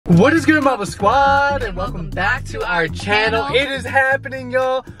What is good, Mama Squad, and welcome back to our channel. It is happening,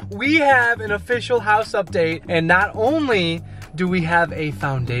 y'all. We have an official house update, and not only do we have a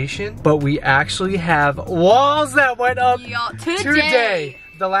foundation, but we actually have walls that went up today.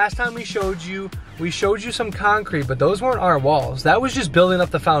 The last time we showed you some concrete, but those weren't our walls. That was just building up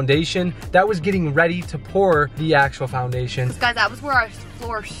the foundation. That was getting ready to pour the actual foundation. Guys, that was where our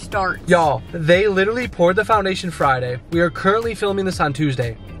floor starts. Y'all, they literally poured the foundation Friday. We are currently filming this on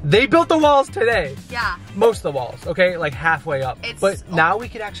Tuesday. They built the walls today. Yeah. Most of the walls, okay? Like halfway up. But now we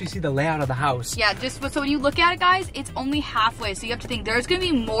can actually see the layout of the house. Yeah, so when you look at it, guys, it's only halfway. So you have to think there's gonna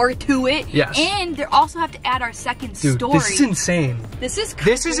be more to it. Yes. And they also have to add our second story. This is insane. This is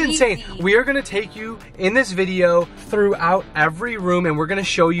crazy. This is insane. We are gonna take you in this video throughout every room, and we're gonna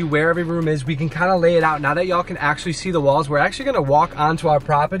show you where every room is. We can kind of lay it out. Now that y'all can actually see the walls, we're actually gonna walk onto our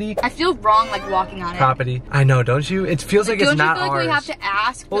property. I feel wrong like walking on it. I know, don't you? It feels like it's not ours. Don't you feel like we have to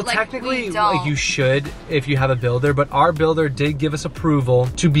ask? Well, but, like, technically, we don't. like, you should if you have a builder, but our builder did give us approval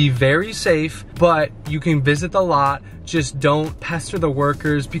to be very safe, but you can visit the lot. Just don't pester the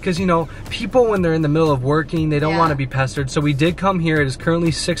workers, because you know, people when they're in the middle of working, they don't want to be pestered. So we did come here. It is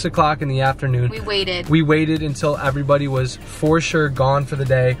currently 6 o'clock in the afternoon. We waited until everybody was for sure gone for the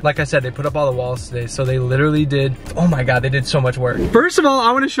day. Like I said, they put up all the walls today, so they literally did, oh my god, they did so much work. First of all,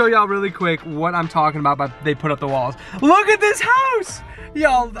 I want to show y'all really quick what I'm talking about by they put up the walls. Look at this house!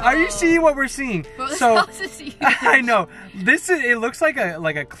 Y'all, are you seeing what we're seeing? So I know it looks like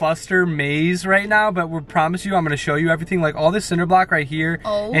a cluster maze right now, but we promise you I'm gonna show you everything. Like all this cinder block right here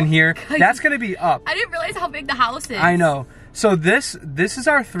and here, that's gonna be up. I didn't realize how big the house is. I know. So this is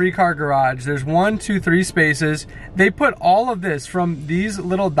our 3-car garage. There's 1, 2, 3 spaces. They put all of this from these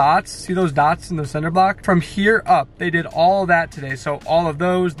little dots. See those dots in the cinder block? From here up, they did all that today. So all of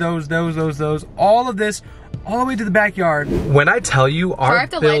those, all of this, all the way to the backyard. When I tell you our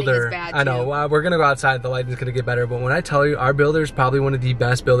builder, I know, we're gonna go outside, the lighting's gonna get better, but when I tell you our builder is probably one of the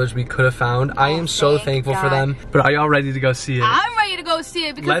best builders we could have found, I am so thankful for them. But are y'all ready to go see it? I'm ready to go see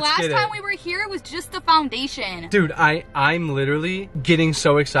it, because last time we were here, it was just the foundation. Dude, I'm literally getting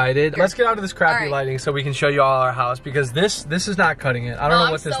so excited. Let's get out of this crappy lighting so we can show you all our house, because this is not cutting it. I don't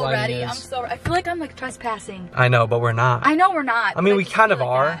know what this lighting is. I feel like I'm like trespassing. I know, but we're not. I know we're not. I mean, we kind of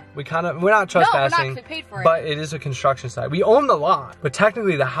are. We're not trespassing. No, we're not, 'cause we paid for it. But it is a construction site. We own the lot, but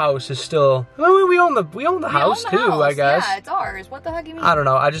technically the house is still. I mean, we own the house too, I guess. Yeah, it's ours. What the heck do you mean? I don't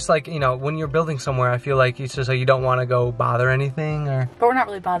know. I just like, you know, when you're building somewhere, I feel like it's just like you don't want to go bother anything or. But we're not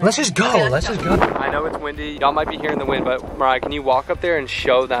really bothering. Let's just go. Okay, let's just go. I know it's windy. Y'all might be hearing the wind, but Mariah, can you walk up there and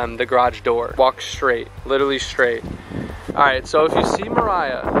show them the garage door? Walk straight, literally straight. All right. So if you see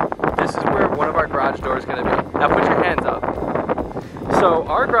Mariah, this is where one of our garage doors is gonna be. Now put your hands up. So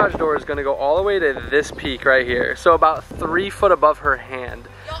our garage door is gonna go all the way to this peak right here. So about 3 foot above her hand.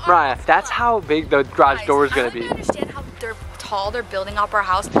 Mariah, that's how big the garage door is gonna be. I don't understand how tall they're building up our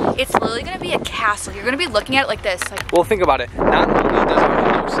house. It's literally gonna be a castle. You're gonna be looking at it like this. Well, think about it. Not only does our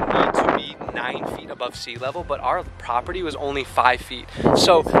house need to be 9 feet above sea level, but our property was only 5 feet.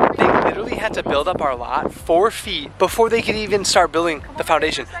 So they literally had to build up our lot 4 feet before they could even start building the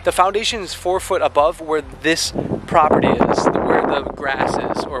foundation. The foundation is 4 foot above where this property is, where the grass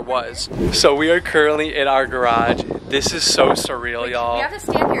is or was. So we are currently in our garage. This is so surreal, y'all. You have to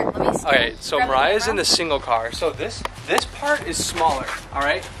stand here. Let me stand. Okay, so Mariah's in the single car. So this part is smaller, all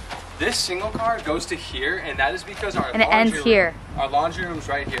right? This single car goes to here, and that is because our it ends here. Our laundry room's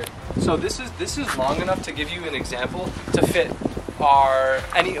right here. So this is long enough to give you an example to fit our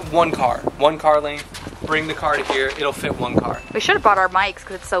one car length. Bring the car to here, it'll fit 1 car. We should have brought our mics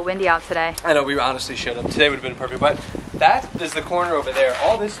because it's so windy out today. I know, we honestly should have. Today would have been perfect, but that is the corner over there.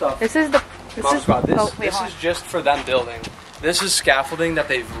 All this stuff. This is just for them building. This is scaffolding that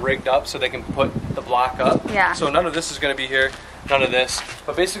they've rigged up so they can put the block up. Yeah. So none of this is gonna be here, none of this.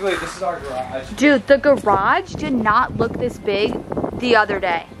 But basically this is our garage. Dude, the garage did not look this big the other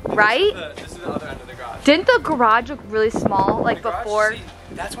day, right? This is the other end of the garage. Didn't the garage look really small, like before?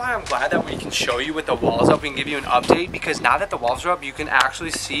 That's why I'm glad that we can show you with the walls up. We can give you an update, because now that the walls are up, you can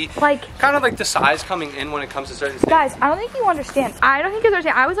actually see kind of like the size coming in when it comes to certain things. Guys, I don't think you understand. I don't think you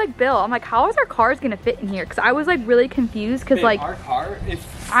understand. I was like, Bill, I'm like, how is our cars gonna fit in here? Because I was like really confused, because like our car,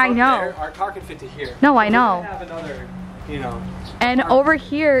 I know there, our car can fit to here. No, I know. We have another, you know. And over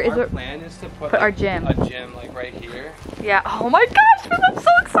here is our plan is to put our gym. A gym like right here. Yeah. Oh my gosh, I'm so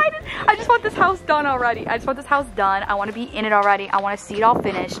excited. I just want this house done already. I want to be in it already. I want to see it all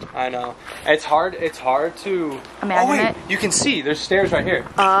finished. I know. It's hard to imagine it. You can see there's stairs right here.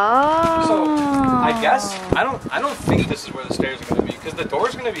 Oh. So I guess I don't think this is where the stairs are gonna be, because the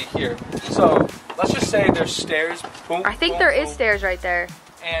door's gonna be here. So let's just say there's stairs. Boom, I think there is stairs right there.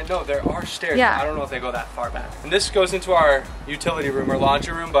 And no, there are stairs. Yeah. I don't know if they go that far back. And this goes into our utility room or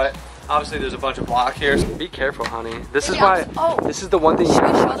laundry room, but obviously there's a bunch of block here. So be careful, honey. This is why, this is the one thing you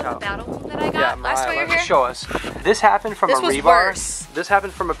have to watch out. Show them the battle that I got Yeah, last time you were here? show us. This happened from a rebar. Worse. This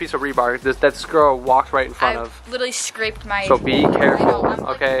happened from a piece of rebar that this girl walked right in front of. Literally scraped my... So be careful, I know,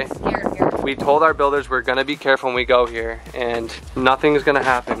 okay? Scared here. We told our builders we're gonna be careful when we go here, and nothing's gonna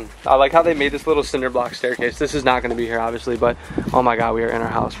happen. I like how they made this little cinder block staircase. This is not gonna be here, obviously, but oh my God, we are in our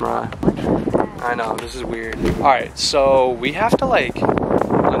house, Mariah. I know, this is weird. All right, so we have to like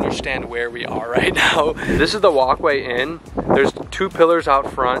understand where we are right now. This is the walkway in. There's 2 pillars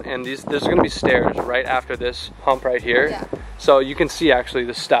out front, and there's gonna be stairs right after this hump right here. Yeah. So you can see actually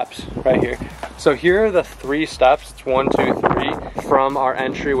the steps right here. So here are the 3 steps. It's 1, 2, 3 from our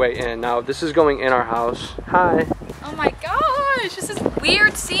entryway in. Now this is going in our house. Hi. Oh my gosh, this is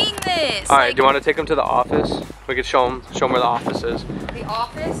weird seeing this. All right, do you want to take them to the office? We could show them where the office is. The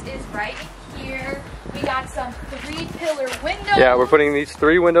office is right in here. We got some 3-pillar windows. Yeah, we're putting these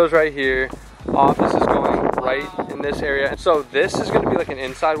 3 windows right here. Office is going right in this area. And so this is going to be like an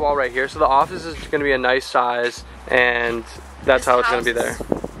inside wall right here. So the office is going to be a nice size, and that's how it's going to be there.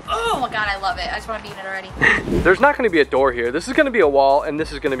 Oh my God, I love it. I just want to be in it already. There's not going to be a door here. This is going to be a wall, and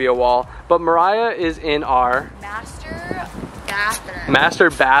this is going to be a wall. But Mariah is in our master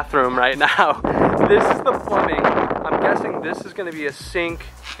bathroom right now. This is the plumbing. I'm guessing this is going to be a sink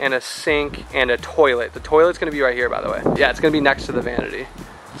and a toilet. The toilet's going to be right here, by the way. Yeah, it's going to be next to the vanity.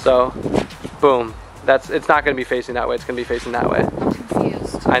 So, boom. It's not going to be facing that way. It's going to be facing that way. I'm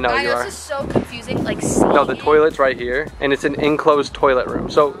confused. I know you are. This is so confusing. Like, no, the toilet's right here, and it's an enclosed toilet room.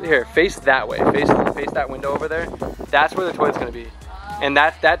 So here, face that way. Face that window over there. That's where the toilet's going to be. And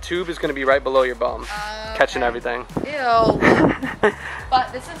that tube is going to be right below your bum, catching everything. Ew.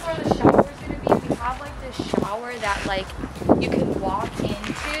 But this is where the shower is going to be. We have like this shower that like you can walk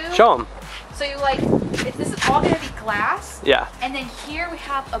into. Show them. So you like, this is all going to be glass. Yeah. And then here we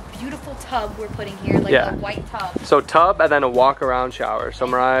have a beautiful tub we're putting here, like a white tub. So tub and then a walk around shower. So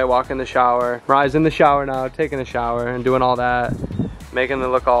Mariah walk in the shower. Mariah's in the shower now, taking a shower and doing all that, making it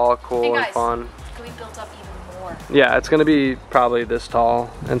look all cool and fun. Can we build up even more? Yeah, it's gonna be probably this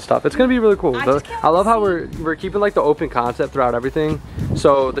tall and stuff. It's gonna be really cool. I love how we're keeping like the open concept throughout everything.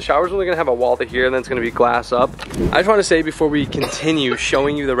 So the shower's only gonna have a wall to here, and then it's gonna be glass up. I just want to say before we continue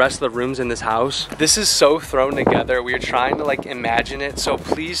showing you the rest of the rooms in this house, this is so thrown together. We are trying to like imagine it, so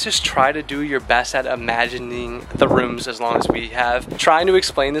please just try to do your best at imagining the rooms as long as we have. Trying to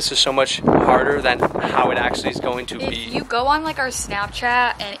explain this is so much harder than how it actually is going to be. If you go on like our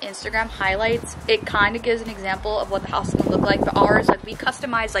Snapchat and Instagram highlights, it kind of gives an example of what the house is gonna look like. But ours, like we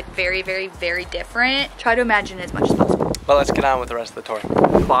customize like very, very, very different. Try to imagine it as much as possible. Well, let's get on with the rest of the tour.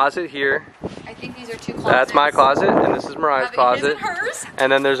 Closet here. I think these are 2 closets. That's my closet, and this is Mariah's closet. His and hers.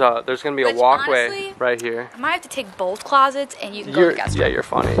 And then there's gonna be a walkway honestly, right here. I might have to take both closets, and you can go to the guest room. Yeah, you're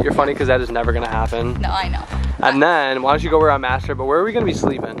funny. You're funny because that is never gonna happen. No, I know. And then why don't you go where our master? But where are we gonna be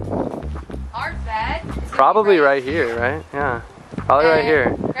sleeping? Our bed. Probably right here, right? Yeah. Probably right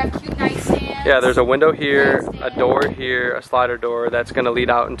here. We have cute nightstands. Yeah, there's a window here, a door here, a slider door that's gonna lead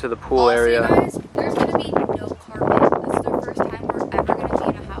out into the pool area. Guys, there's gonna be no carpet. This is the first time we're ever gonna be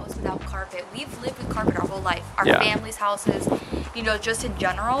in a house without carpet. We've lived with carpet our whole life. Our family's houses, you know, just in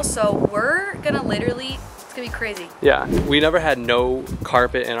general. So we're gonna literally, it's gonna be crazy. Yeah, we never had no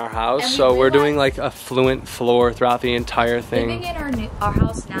carpet in our house, so we're doing like a fluent floor throughout the entire thing. Living in our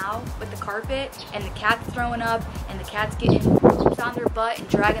house now with the carpet and the cat's throwing up and the cat's getting poops on their butt and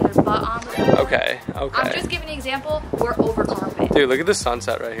dragging their butt on the floor. Okay. I'm just giving an example. We're over carpet. Dude, look at the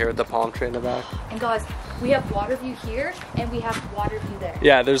sunset right here with the palm tree in the back. And guys, we have water view here and we have water view there.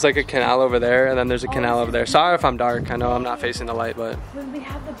 Yeah, there's like a canal over there, and then there's a canal over there. Sorry if I'm dark. I know I'm not facing the light, but when we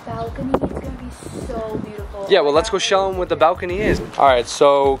have the balcony, it's gonna be so beautiful. Yeah, well, let's go show them what the balcony is. All right,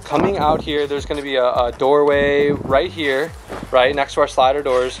 so coming out here, there's gonna be a doorway right here, right next to our slider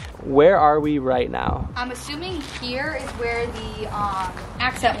doors. Where are we right now? I'm assuming here is where the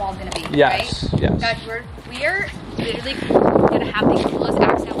accent wall is gonna be. Yes, right? yes. Guys, we are literally gonna have the coolest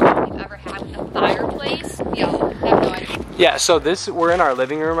accent wall we've ever had with a fireplace. Yo, I have no idea. Yeah, so we're in our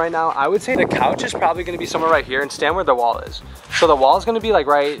living room right now. I would say the couch is probably gonna be somewhere right here, and stand where the wall is. So the wall is gonna be like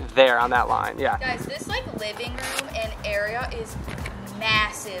right there on that line, yeah. Guys, this like living room and area is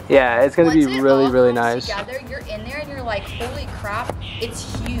massive. Yeah, it's gonna be really, really nice. Together, you're in there and you're like, holy crap,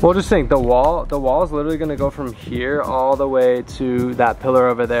 It's huge. Well, just think, the wall is literally gonna go from here all the way to that pillar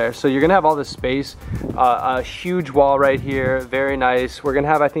over there. So you're gonna have all this space, a huge wall right here, very nice. We're gonna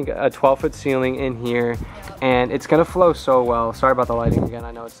have, I think, a 12-foot ceiling in here, and it's gonna flow so well. Sorry about the lighting again,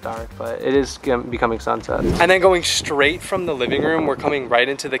 I know it's dark, but it is becoming sunset. And then going straight from the living room, we're coming right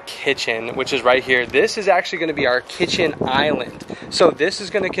into the kitchen, which is right here. This is actually gonna be our kitchen island. So this is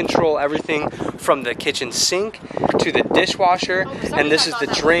gonna control everything from the kitchen sink to the dishwasher, and this is the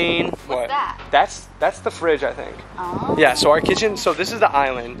drain. What's that? That's the fridge, I think. Oh. Yeah, so our kitchen, so this is the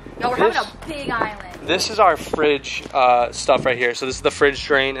island. No, we're having a big island. This is our fridge stuff right here. So this is the fridge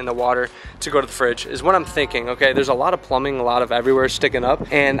drain and the water to go to the fridge is what I'm thinking, okay? There's a lot of plumbing, a lot of everywhere sticking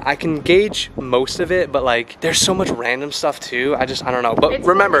up, and I can gauge most of it, but like there's so much random stuff too. I don't know. But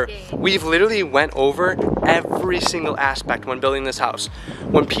remember, we've literally went over every single aspect when building this house.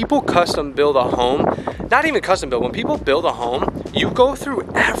 When people custom build a home, not even custom build, when people build a home, you go through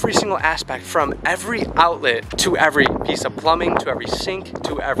every single aspect, from every outlet to every piece of plumbing, to every sink,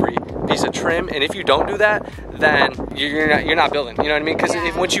 to every piece of trim. And if you don't do that, then you're not building, you know what I mean? Because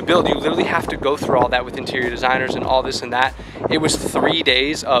once you build, you literally have to go through all that with interior designers and all this and that. It was 3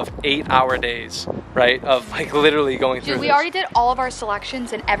 days of 8-hour days, right? Of like literally going through we this. already did all of our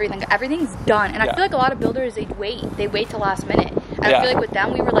selections and everything. Everything's done. And I feel like a lot of builders, they wait till last minute. And I feel like with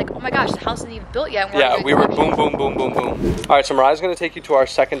them, we were like, oh my gosh, the house isn't even built yet. And we were boom, boom, boom, boom, boom. All right, so Mariah's gonna take you to our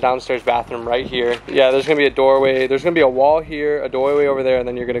second downstairs bathroom right here. Yeah, there's gonna be a doorway. There's gonna be a wall here, a doorway over there, and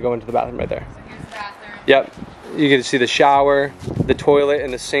then you're gonna go into the bathroom right there. So here's the bathroom. Yep. You can see the shower, the toilet,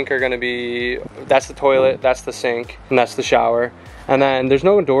 and the sink are gonna be, that's the toilet, that's the sink, and that's the shower. And then there's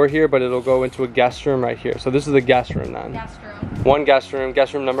no door here, but it'll go into a guest room right here. So this is the guest room then. Guest room. One guest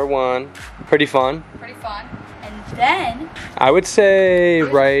room number 1. Pretty fun. Pretty fun. And then I would say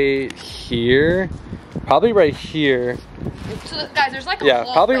right here. Probably right here. So guys, there's like a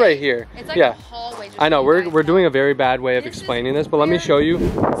hallway. Probably right here. It's like a hallway. I know, we're doing a very bad way of explaining this, but let me show you.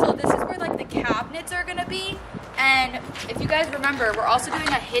 So this is where like the cabinets are gonna be. And if you guys remember, we're also doing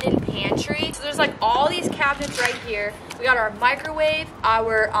a hidden pantry. So there's like all these cabinets right here. We got our microwave,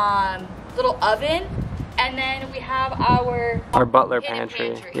 our little oven, and then we have our butler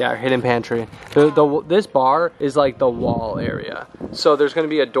pantry. Yeah, our hidden pantry. This bar is like the wall area. So there's gonna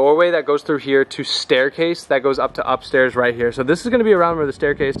be a doorway that goes through here to staircase that goes up to upstairs right here. So this is gonna be around where the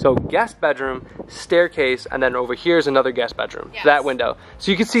staircase, so guest bedroom, staircase, and then over here is another guest bedroom, that window. So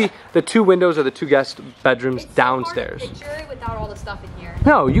you can see the 2 windows are the 2 guest bedrooms downstairs. It's so hard to picture it without all the stuff in here.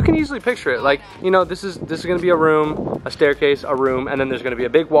 No, you can easily picture it. Like, you know, this is gonna be a room, a staircase, a room, and then there's gonna be a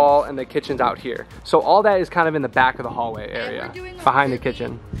big wall, and the kitchen's out here. So all that is kind of in the back of the hallway area, behind the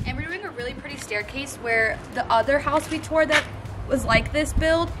kitchen. And we're doing a really pretty staircase where the other house we toured that was like this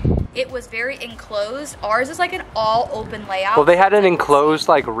build, it was very enclosed. Ours is like an all open layout. Well, they had an enclosed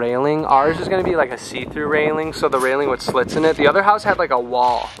like railing. Ours is gonna be like a see-through railing, so the railing with slits in it. The other house had like a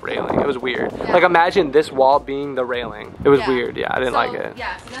wall railing. It was weird. Like imagine this wall being the railing. It was weird. Yeah, I didn't like it.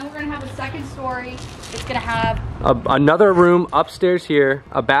 Yeah, so then we're gonna have a second story. It's gonna have another room upstairs here,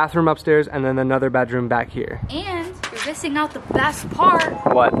 a bathroom upstairs, and then another bedroom back here. And you're missing out the best part.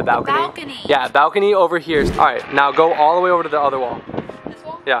 What, the balcony? The balcony. Yeah, balcony over here. All right, now go all the way over to the other wall. This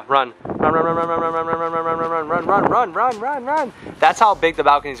wall? Yeah, run. Run. That's how big the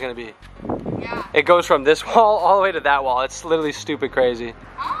balcony is gonna be. Yeah. It goes from this wall all the way to that wall. It's literally stupid crazy.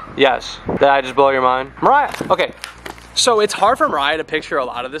 Huh? Yes. Did I just blow your mind? Mariah, okay. So it's hard for Mariah to picture a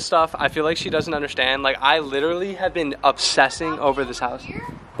lot of this stuff. I feel like she doesn't understand. Like I literally have been obsessing over this house.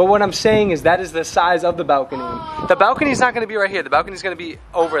 But what I'm saying is that is the size of the balcony. The balcony's not gonna be right here. The balcony's gonna be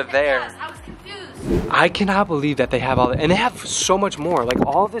over there. Yes, I was confused. I cannot believe that they have all that. And they have so much more. Like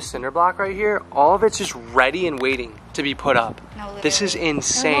all of this cinder block right here, all of it's just ready and waiting to be put up. No, this is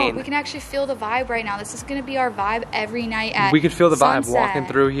insane. No, we can actually feel the vibe right now. This is gonna be our vibe every night at We could feel the sunset. vibe walking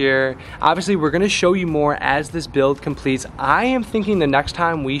through here. Obviously, we're gonna show you more as this build completes. I am thinking the next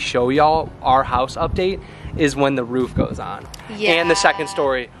time we show y'all our house update is when the roof goes on. Yeah. And the second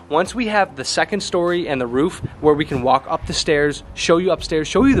story. Once we have the second story and the roof where we can walk up the stairs, show you upstairs,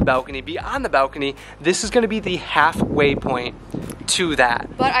 show you the balcony, be on the balcony, this is gonna be the halfway point to that.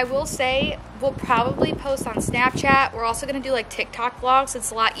 But I will say, we'll probably post on Snapchat. We're also gonna do like TikTok vlogs.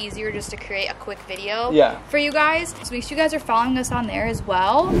 It's a lot easier just to create a quick video for you guys. So make sure you guys are following us on there as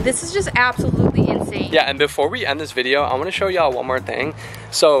well. This is just absolutely insane. Yeah, and before we end this video, I wanna show y'all one more thing.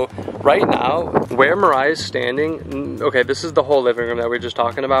 So right now, where Mariah's standing, okay, this is the whole living room that we were just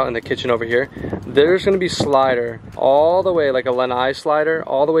talking about and the kitchen over here. There's gonna be slider all the way, like a lanai slider,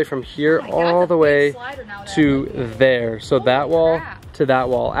 all the way from here, all the way to there. So that wall to that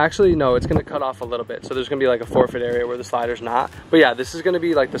wall. Actually, no, it's gonna cut off a little bit. So there's gonna be like a forfeit area where the slider's not. But yeah, this is gonna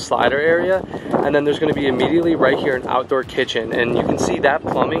be like the slider area. And then there's gonna be immediately right here an outdoor kitchen. And you can see that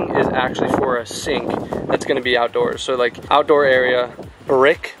plumbing is actually for a sink that's gonna be outdoors. So like outdoor area,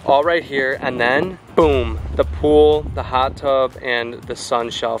 brick all right here, and then boom, the pool, the hot tub, and the sun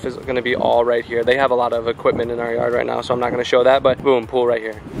shelf is gonna be all right here. They have a lot of equipment in our yard right now, so I'm not gonna show that, but boom, pool right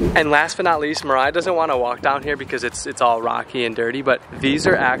here. And last but not least, Mariah doesn't wanna walk down here because it's all rocky and dirty, but these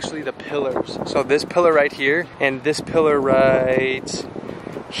are actually the pillars. So this pillar right here, and this pillar right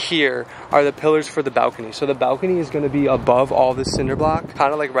here are the pillars for the balcony. So the balcony is gonna be above all this cinder block,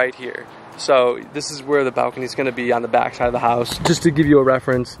 kind of like right here. So this is where the balcony is going to be on the back side of the house. Just to give you a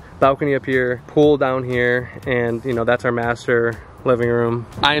reference, balcony up here, pool down here, and you know, that's our master living room.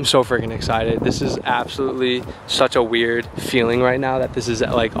 I am so freaking excited. This is absolutely such a weird feeling right now that this is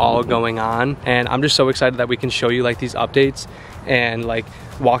like all going on. And I'm just so excited that we can show you like these updates and like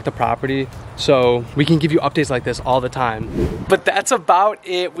walk the property so we can give you updates like this all the time. But that's about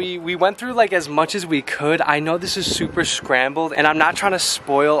it. We went through like as much as we could. I know this is super scrambled and I'm not trying to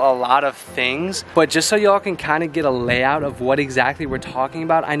spoil a lot of things, but just so y'all can kind of get a layout of what exactly we're talking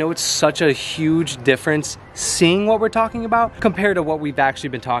about. I know it's such a huge difference seeing what we're talking about compared to what we've actually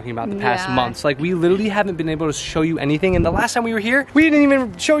been talking about the past months. Like we literally haven't been able to show you anything, and the last time we were here, we didn't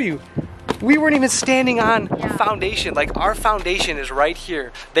even show you. We weren't even standing on foundation. Like our foundation is right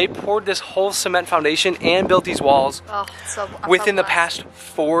here. They poured this whole cement foundation and built these walls within the past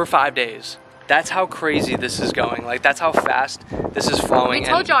 4 or 5 days. That's how crazy this is going. Like that's how fast this is flowing. We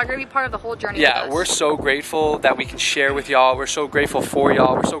told y'all you're gonna be part of the whole journey. Yeah, we're so grateful that we can share with y'all. We're so grateful for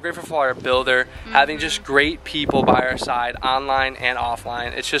y'all. We're so grateful for our builder, having just great people by our side, online and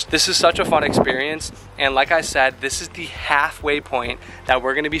offline. It's just, this is such a fun experience. And like I said, this is the halfway point that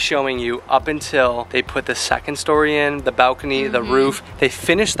we're gonna be showing you up until they put the second story in, the balcony, the roof. They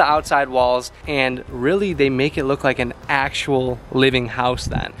finish the outside walls, and really they make it look like an actual living house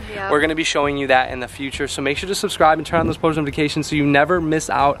then. We're gonna be showing you that in the future, so make sure to subscribe and turn on those post notifications so you never miss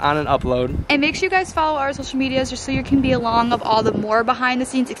out on an upload. And make sure you guys follow our social medias just so you can be along of all the more behind the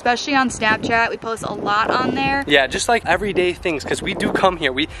scenes, especially on Snapchat. We post a lot on there. Yeah, just like everyday things, because we do come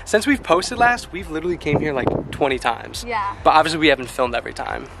here. Since we've posted last, we've literally came here like 20 times. Yeah. But obviously we haven't filmed every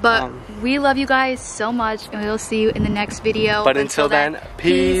time. But we love you guys so much, and we will see you in the next video. But until then,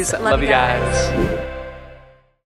 peace. Love you guys.